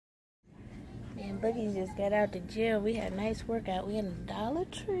Boogie just got out the gym. We had a nice workout. We in the Dollar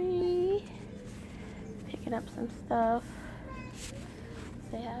Tree. Picking up some stuff.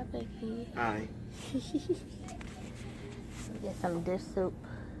 Say hi, Boogie. Hi. Get some dish soap.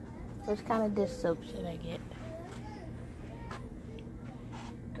 Which kind of dish soap should I get?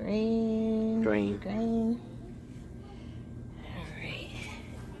 Green. Alright.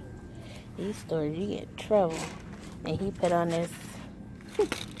 These stores, you get trouble. And he put on this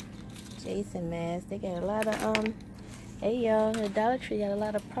Jason mask. They got a lot of, hey y'all, the Dollar Tree got a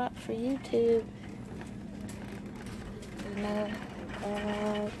lot of props for YouTube. You know,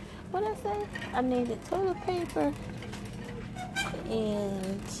 what I say? I needed toilet paper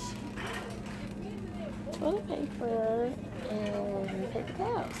and paper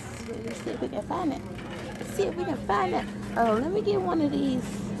towels. Let's see if we can find it. Oh, let me get one of these.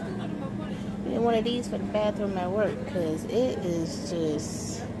 Get one of these for the bathroom at work, because it is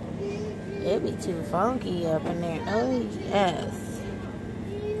just, it be too funky up in there. Oh yes.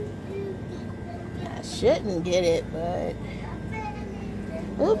 I shouldn't get it, but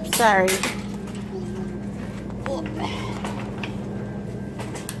oops, sorry. Oop.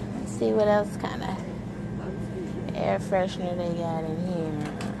 Let's see what else kind of air freshener they got in here.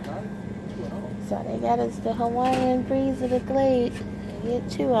 So they got us the Hawaiian Breeze of the Glade. They get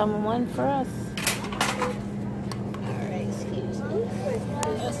two of them, one for us. Alright, excuse me.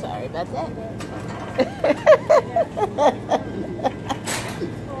 Oh, sorry about that.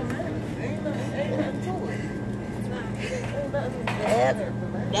 Yep,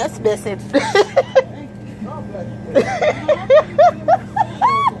 that's missing.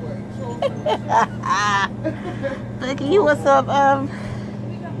 Look, you want some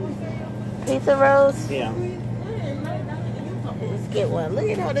pizza rolls? Yeah. Let's get one. Look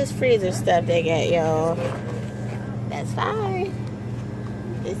at all this freezer stuff they got, y'all. That's fine.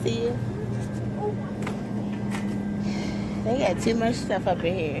 You see it? They got too much stuff up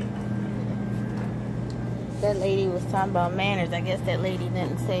in here. That lady was talking about manners. I guess that lady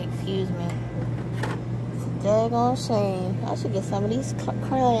didn't say excuse me. It's a daggone shame. I should get some of these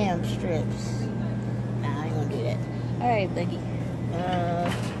clam strips. Nah, I ain't gonna do that. Alright, Boogie.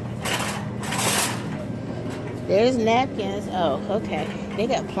 There's napkins. Oh, okay. They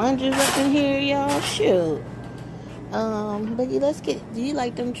got plungers up in here, y'all. Shoot. Boogie, let's get, do you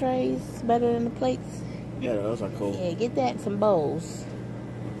like them trays better than the plates? Yeah, those are cool. Yeah, get that and some bowls.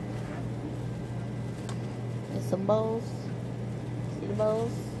 And some bowls. See the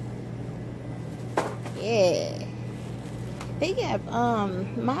bowls? Yeah. They got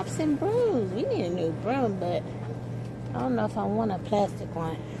mops and brooms. We need a new broom, but I don't know if I want a plastic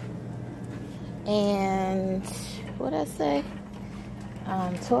one. And what I say?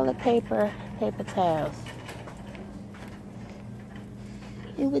 Toilet paper, paper towels.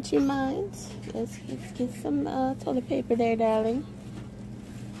 And would you mind? Let's get some toilet paper there, darling.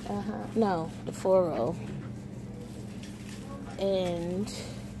 No, the 4-roll. And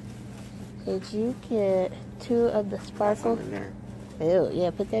could you get 2 of the sparkle? Ew,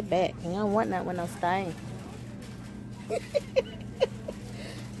 yeah, put that back. You don't want that with no stain. We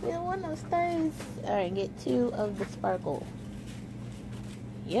don't want no stains. Alright, get 2 of the sparkle.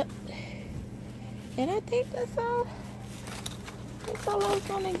 Yep. And I think that's all. That's all I was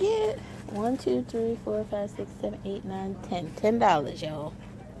gonna get. 1, 2, 3, 4, 5, 6, 7, 8, 9, 10. $10, y'all.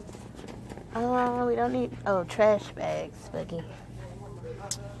 We don't need, trash bags, Boogie.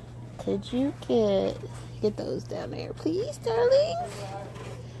 Could you get those down there, please, darling?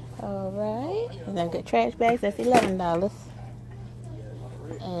 Alright. And then get trash bags, that's $11.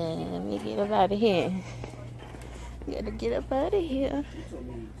 And let me get up out of here. Gotta get up out of here.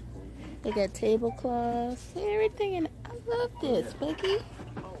 They got tablecloths, everything, and I love this, Boogie.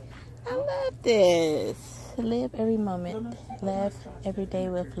 I love this. Live every moment. Laugh every day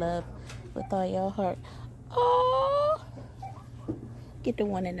with love, with all your heart. Oh, get the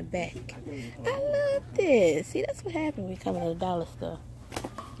one in the back. I love this. See, that's what happened when we come to the dollar store.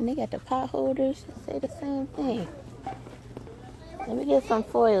 And they got the pot holders. Say the same thing. Let me get some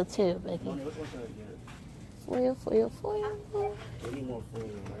foil too, Becky. Foil.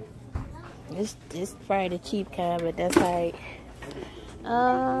 This probably the cheap kind, but that's right.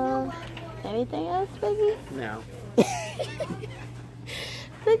 Anything else, Becky? No.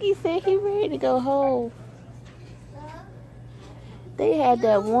 Becky said he ready to go home. They had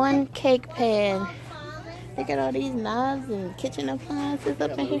that one cake pan. They got all these knives and kitchen appliances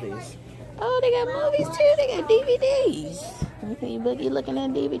up in here. Oh, they got movies too. They got DVDs. Okay, Boogie looking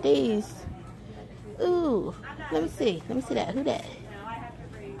at DVDs. Ooh, let me see that. Who that?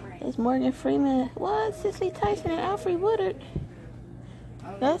 It's Morgan Freeman. What? Cicely Tyson and Alfred Woodard.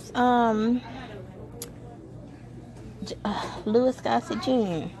 That's Louis Gossett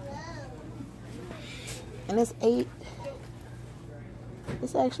Jr. And it's 8.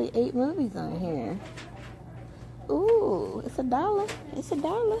 It's actually 8 movies on here. Ooh, it's $1. It's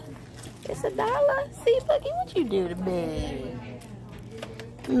 $1. It's $1. See, Bucky, what you do to me?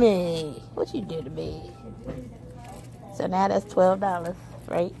 Me, what you do to me? So now that's $12,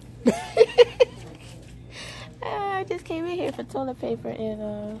 right? I just came in here for toilet paper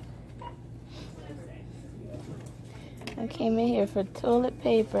and I came in here for toilet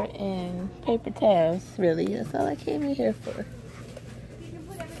paper and paper towels. Really, that's all I came in here for.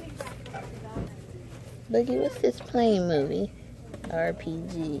 Boogie, what's this plane movie?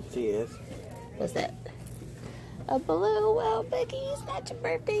 RPG. Yes. What's that? A balloon? Well, Boogie, it's not your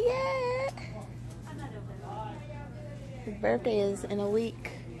birthday yet. His birthday is in a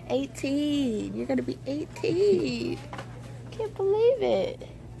week. 18. You're gonna be 18. Can't believe it.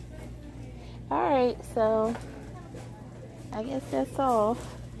 Alright, so I guess that's all.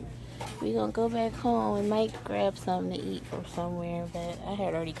 We're gonna go back home. We might grab something to eat from somewhere, but I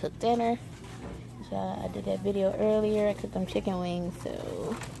had already cooked dinner. I did that video earlier. I cooked them chicken wings,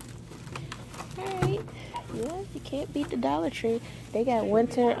 so alright. Yeah, you can't beat the Dollar Tree. They got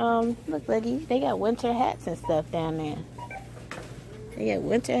winter, look, Buggy, they got winter hats and stuff down there. They got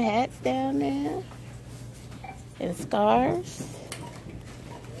winter hats down there. And scarves.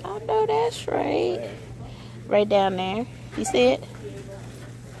 I know that's right. Right down there. You see it?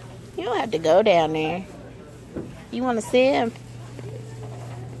 You don't have to go down there. You want to see it?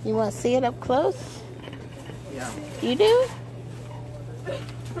 You want to see it up close? Yeah. You do?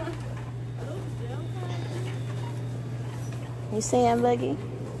 You see him, Buggy?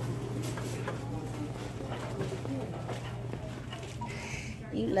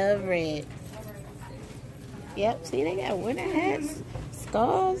 You love red. Yep, see, they got winter hats,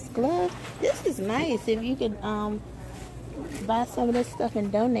 scarves, gloves. This is nice if you could buy some of this stuff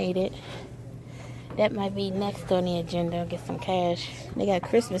and donate it. That might be next on the agenda. Get some cash. They got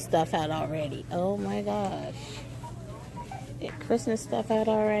Christmas stuff out already. Oh my gosh. They got Christmas stuff out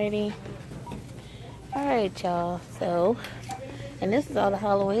already. Alright, y'all. So, and this is all the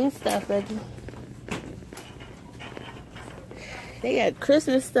Halloween stuff, Reggie. They got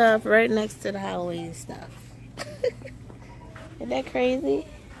Christmas stuff right next to the Halloween stuff. Isn't that crazy?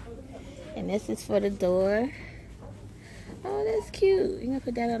 And this is for the door. Oh, that's cute. You gonna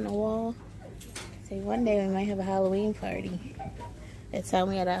put that on the wall? Say one day we might have a Halloween party. That time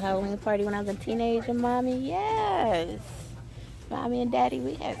we had a Halloween party when I was a teenager, Mommy. Yes. Mommy and Daddy,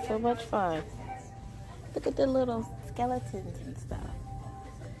 we had so much fun. Look at the little skeletons and stuff.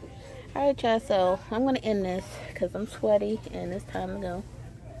 Alright, y'all, so I'm going to end this because I'm sweaty and it's time to go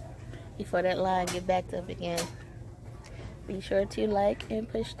before that line get backed up again. Be sure to like and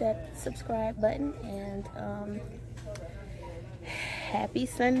push that subscribe button, and happy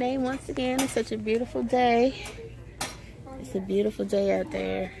Sunday once again. It's such a beautiful day. It's a beautiful day out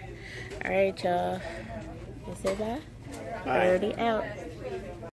there. Alright, y'all. You say bye? Already out.